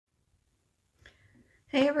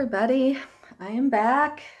Hey everybody, I am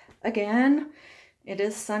back again. It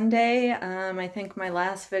is Sunday. I think my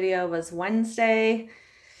last video was Wednesday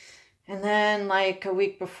and then like a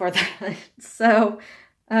week before that. So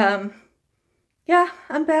yeah,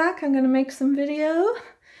 I'm back. I'm gonna make some video.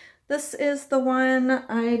 This is the one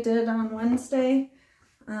I did on Wednesday.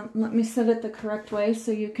 Let me set it the correct way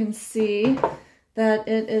so you can see that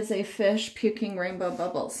it is a fish puking rainbow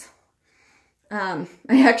bubbles. I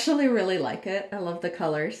actually really like it. I love the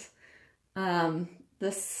colors.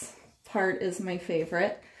 This part is my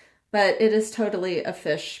favorite, but it is totally a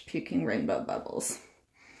fish puking rainbow bubbles.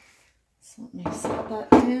 So let me set that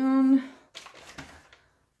down.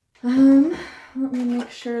 Let me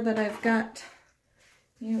make sure that I've got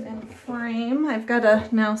you in frame. I've got to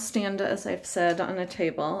now stand, as I've said, on a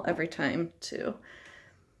table every time too.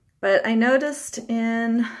 But I noticed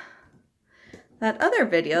in that other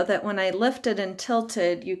video that when I lifted and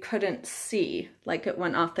tilted, you couldn't see, like it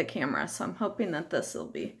went off the camera. So I'm hoping that this will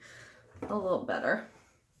be a little better.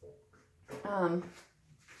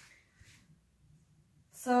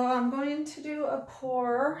 So I'm going to do a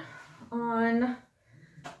pour on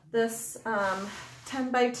this 10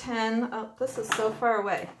 by 10. Oh, this is so far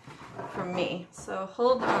away from me. So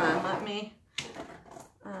hold on, let me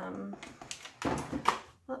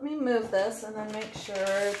move this and then make sure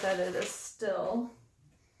that it is still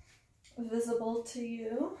visible to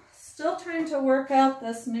you. Still trying to work out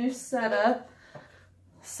this new setup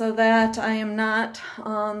so that I am not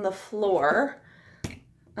on the floor.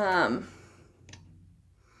 But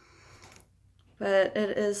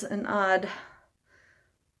it is an odd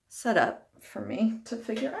setup for me to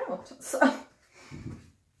figure out. So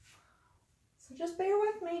just bear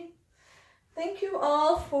with me. Thank you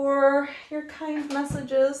all for your kind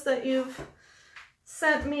messages that you've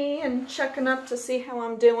sent me and checking up to see how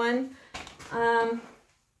I'm doing. I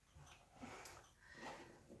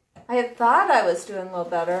had thought I was doing a little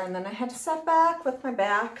better, and then I had a setback with my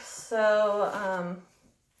back, so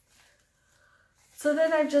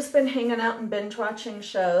then I've just been hanging out and binge watching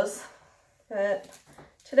shows. But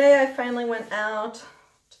today I finally went out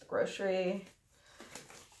to the grocery,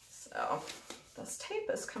 so this tape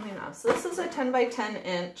is coming off. So this is a 10 by 10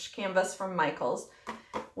 inch canvas from Michaels,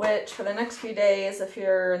 which for the next few days, if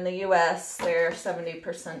you're in the US, they're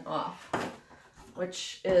 70% off,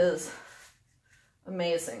 which is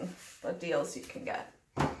amazing, the deals you can get.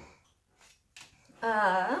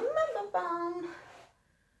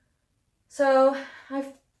 So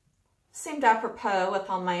I've seemed apropos with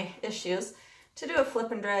all my issues to do a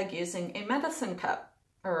flip and drag using a medicine cup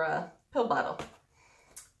or a pill bottle.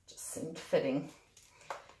 Seemed fitting.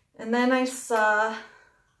 And then I saw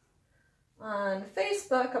on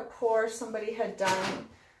Facebook a pour somebody had done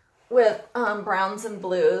with browns and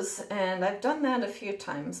blues, and I've done that a few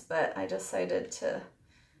times, but I decided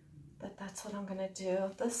that that's what I'm gonna do.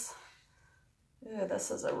 This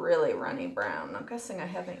is a really runny brown. I'm guessing I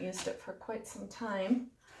haven't used it for quite some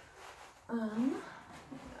time.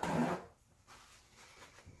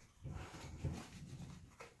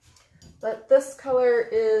 But this color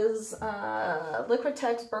is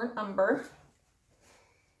Liquitex Burnt Umber.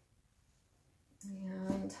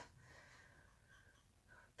 And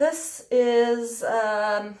this is,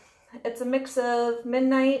 it's a mix of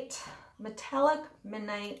metallic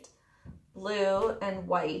midnight blue and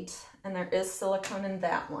white, and there is silicone in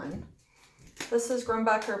that one. This is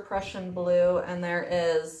Grumbacher Prussian blue, and there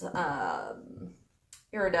is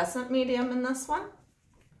iridescent medium in this one,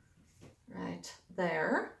 right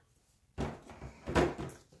there.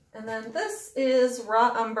 And then this is raw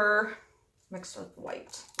umber mixed with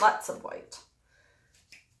white, lots of white,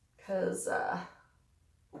 because,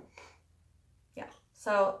 yeah,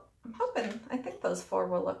 so I'm hoping, I think those four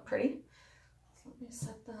will look pretty. So let me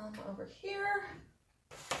set them over here.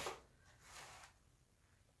 I'm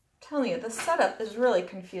telling you, this setup is really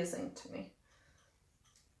confusing to me.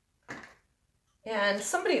 And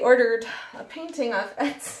somebody ordered a painting off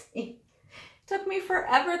Etsy. It took me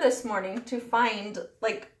forever this morning to find,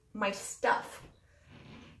 like, my stuff,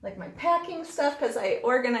 like my packing stuff, because I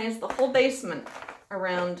organized the whole basement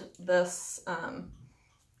around this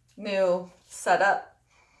new setup,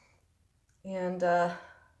 and that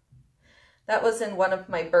was in one of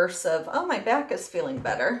my bursts of, oh, my back is feeling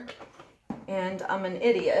better and I'm an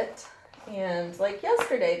idiot. And like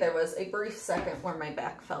yesterday there was a brief second where my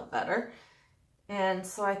back felt better, and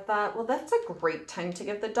so I thought, well, that's a great time to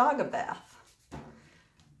give the dog a bath.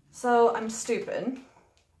 So I'm stupid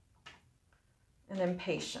and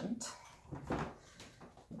impatient,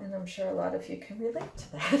 and I'm sure a lot of you can relate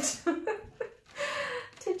to that.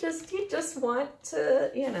 You just want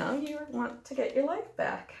to, you know, you want to get your life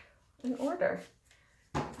back in order.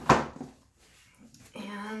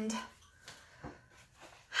 And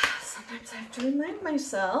sometimes I have to remind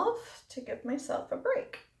myself to give myself a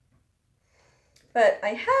break. But I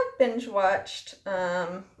have binge watched,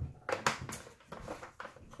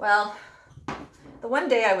 well, the one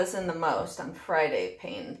day I was in the most, on Friday,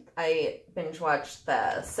 I binge watched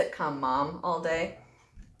the sitcom Mom all day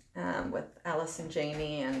with Allison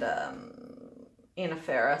Janney and Anna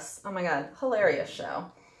Faris. Oh my God, hilarious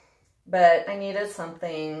show. But I needed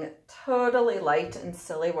something totally light and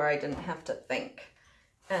silly where I didn't have to think.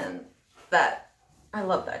 And I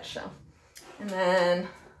love that show. And then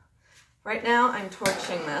right now I'm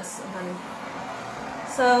torching this. And then,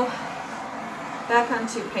 so back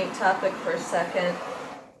onto paint topic for a second.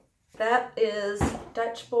 That is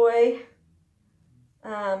Dutch Boy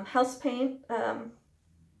house paint.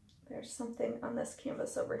 There's something on this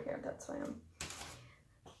canvas over here. That's why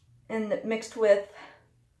and mixed with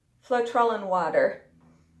Floetrol and water.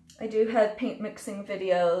 I do have paint mixing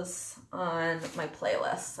videos on my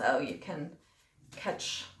playlist, so you can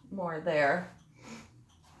catch more there.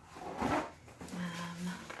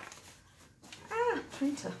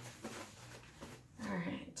 Trying to, all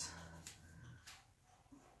right.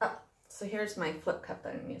 Oh, so here's my flip cup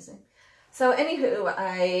that I'm using. So anywho,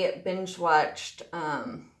 I binge watched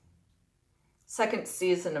second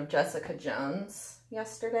season of Jessica Jones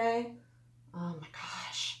yesterday. Oh my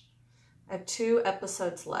gosh. I have 2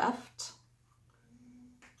 episodes left.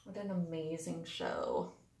 What an amazing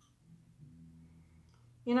show.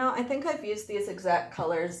 You know, I think I've used these exact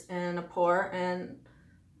colors in a pour, and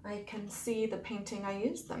I can see the painting I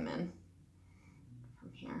used them in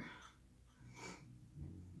from here.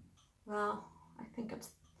 Well, I think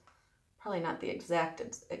it's probably not the exact.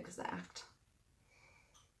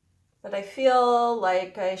 But I feel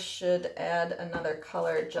like I should add another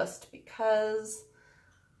color just because.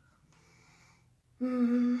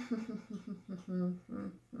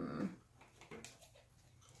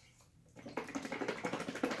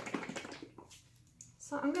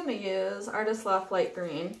 So I'm going to use Artist Loft Light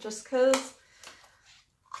Green just because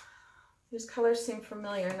these colors seem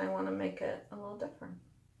familiar and I want to make it a little different.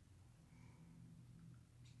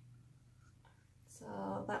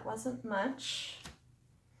 So that wasn't much.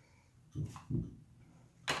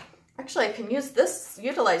 Actually, I can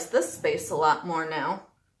utilize this space a lot more now,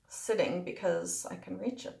 sitting, because I can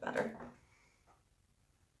reach it better.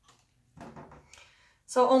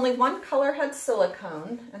 So only one color had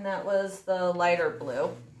silicone, and that was the lighter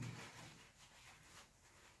blue.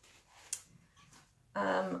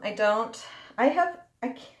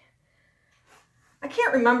 I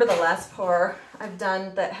can't remember the last pour I've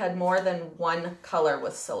done that had more than one color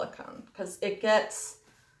with silicone, because it gets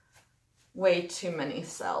way too many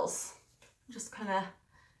cells. Just kind of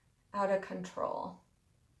out of control.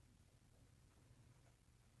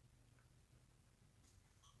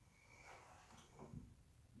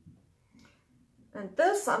 And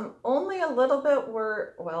this, I'm only a little bit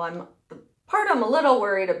worried, well, the part I'm a little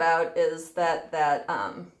worried about is that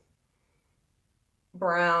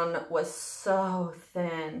brown was so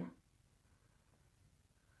thin.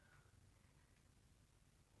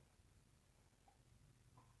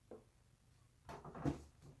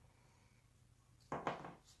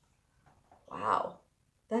 Wow,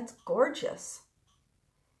 that's gorgeous.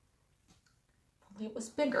 Only it was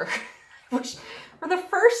bigger. For the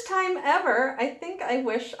first time ever, I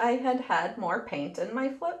wish I had had more paint in my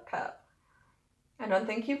flip cup. I don't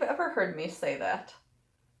think you've ever heard me say that.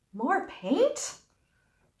 More paint?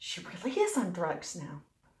 She really is on drugs now.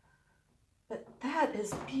 But that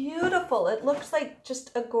is beautiful. It looks like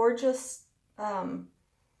just a gorgeous, I'm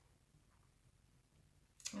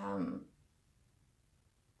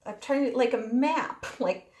trying to, like a map,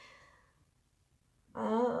 like,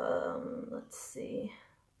 let's see.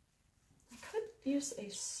 Use a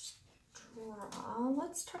straw.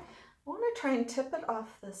 Let's try. I want to try and tip it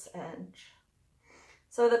off this edge.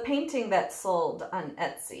 So the painting that sold on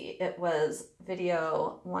Etsy, it was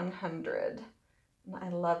Video 100. I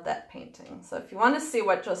love that painting. So if you want to see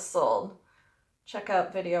what just sold, check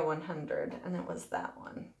out Video 100, and it was that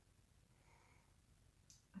one.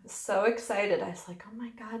 I was so excited. I was like, oh my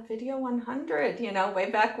God, Video 100, you know, way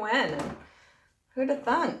back when. And who'd have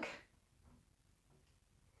thunk?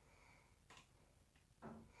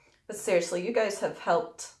 But seriously, you guys have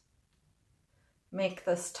helped make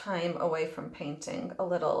this time away from painting a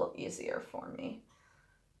little easier for me.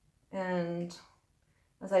 And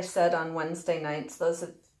as I said on Wednesday nights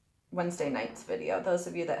video, those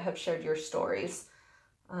of you that have shared your stories,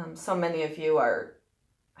 so many of you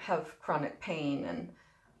have chronic pain,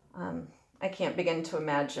 and I can't begin to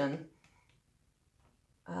imagine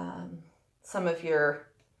some of your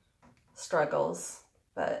struggles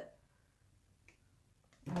but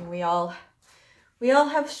we all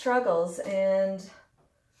have struggles, and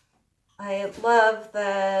I love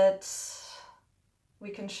that we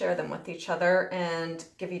can share them with each other and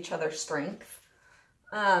give each other strength.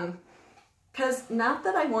 Because not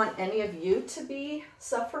that I want any of you to be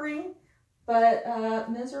suffering, but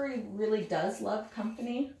misery really does love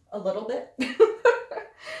company a little bit.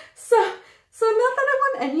 So not that I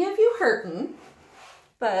want any of you hurting,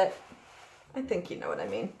 but I think you know what I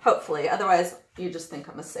mean. Hopefully, otherwise you just think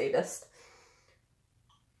I'm a sadist.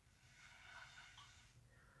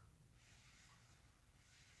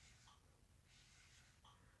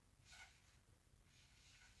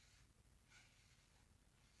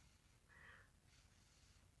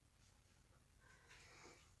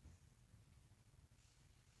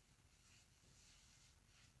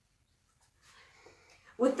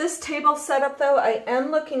 With this table setup though, I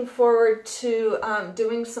am looking forward to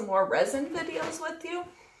doing some more resin videos with you,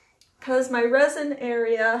 because my resin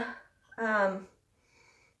area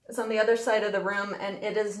is on the other side of the room, and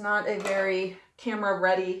it is not a very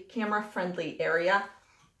camera friendly area.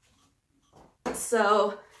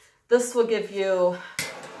 So this will give you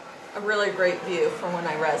a really great view from when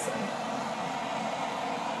I resin.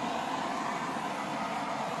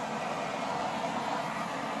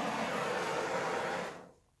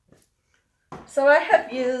 So I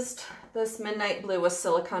have used this midnight blue with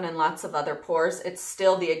silicone and lots of other pours. It's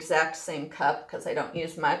still the exact same cup because I don't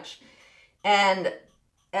use much. And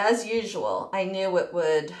as usual, I knew it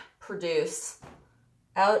would produce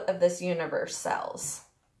out of this universe cells.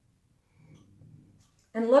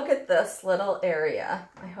 And look at this little area.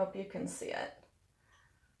 I hope you can see it.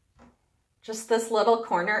 Just this little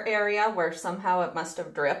corner area where somehow it must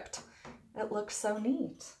have dripped. It looks so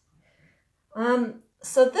neat.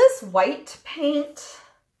 So this white paint,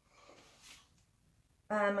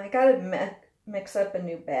 I gotta mix up a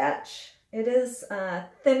new batch. It is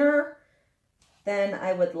thinner than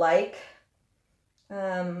I would like.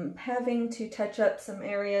 Having to touch up some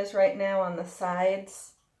areas right now on the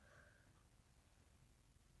sides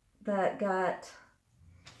that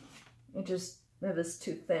it was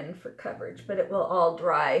too thin for coverage, but it will all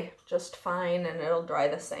dry just fine, and it'll dry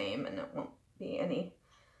the same, and it won't be any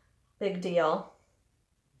big deal.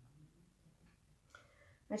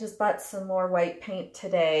 I just bought some more white paint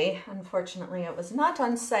today. Unfortunately, it was not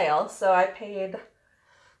on sale, so I paid, I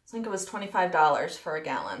think it was $25 for a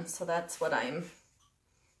gallon. So that's what I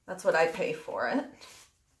pay for it.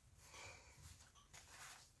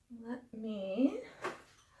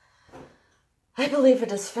 I believe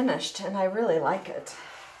it is finished, and I really like it.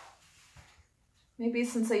 Maybe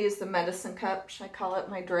since I use the medicine cup, should I call it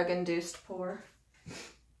my drug-induced pour?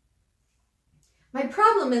 My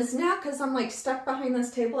problem is now, because I'm like stuck behind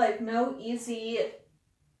this table, I have no easy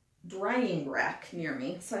drying rack near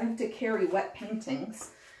me. So I have to carry wet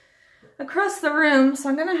paintings across the room. So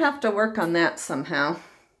I'm going to have to work on that somehow.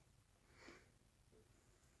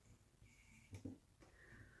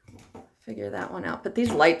 Figure that one out. But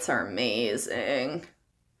these lights are amazing.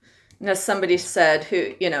 And as somebody said,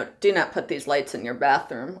 do not put these lights in your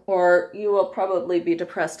bathroom, or you will probably be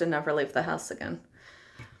depressed and never leave the house again.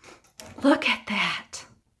 Look at that.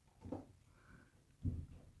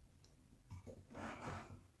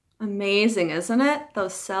 Amazing, isn't it?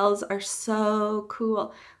 Those cells are so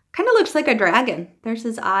cool. Kind of looks like a dragon. There's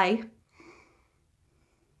his eye.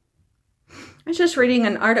 I was just reading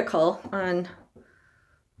an article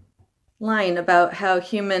online about how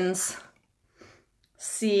humans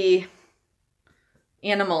see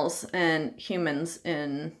animals and humans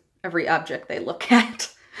in every object they look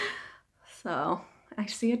at. So I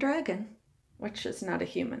see a dragon, which is not a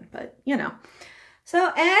human, but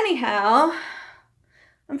So anyhow,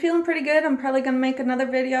 I'm feeling pretty good. I'm probably going to make another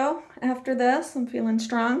video after this. I'm feeling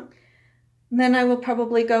strong. And then I will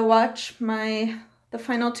probably go watch the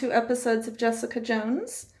final 2 episodes of Jessica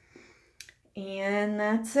Jones. And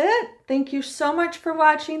that's it. Thank you so much for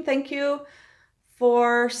watching. Thank you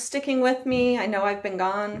for sticking with me. I know I've been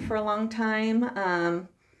gone for a long time.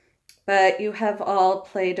 But you have all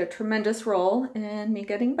played a tremendous role in me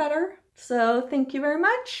getting better. So thank you very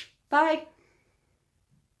much. Bye.